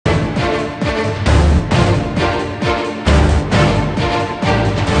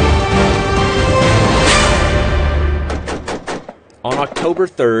October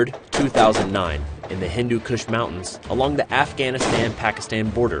 3rd, 2009, in the Hindu Kush Mountains along the Afghanistan-Pakistan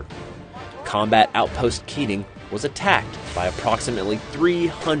border, Combat Outpost Keating was attacked by approximately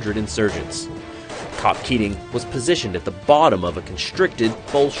 300 insurgents. Combat Keating was positioned at the bottom of a constricted,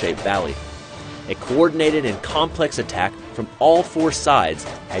 bowl-shaped valley. A coordinated and complex attack from all four sides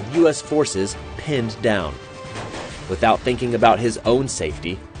had U.S. forces pinned down. Without thinking about his own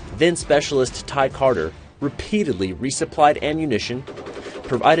safety, then Specialist Ty Carter repeatedly resupplied ammunition,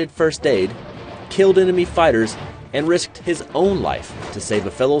 provided first aid, killed enemy fighters, and risked his own life to save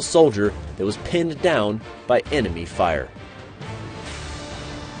a fellow soldier that was pinned down by enemy fire.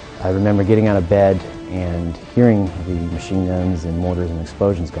 I remember getting out of bed and hearing the machine guns and mortars and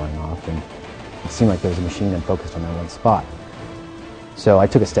explosions going off, and it seemed like there was a machine gun focused on that one spot. So I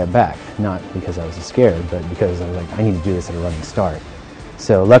took a step back, not because I was scared, but because I was like, I need to do this at a running start.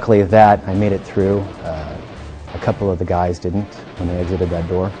 So luckily that I made it through. A couple of the guys didn't when they exited that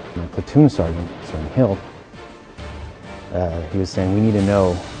door. My platoon sergeant, Sergeant Hill, he was saying, we need to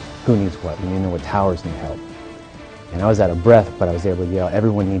know who needs what. We need to know what towers need help. And I was out of breath, but I was able to yell,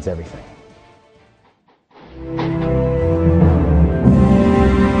 everyone needs everything.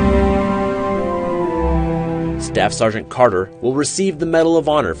 Staff Sergeant Carter will receive the Medal of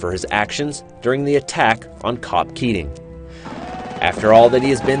Honor for his actions during the attack on Combat Keating. After all that he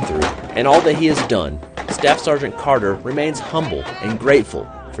has been through and all that he has done, Staff Sergeant Carter remains humble and grateful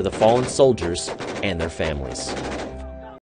for the fallen soldiers and their families.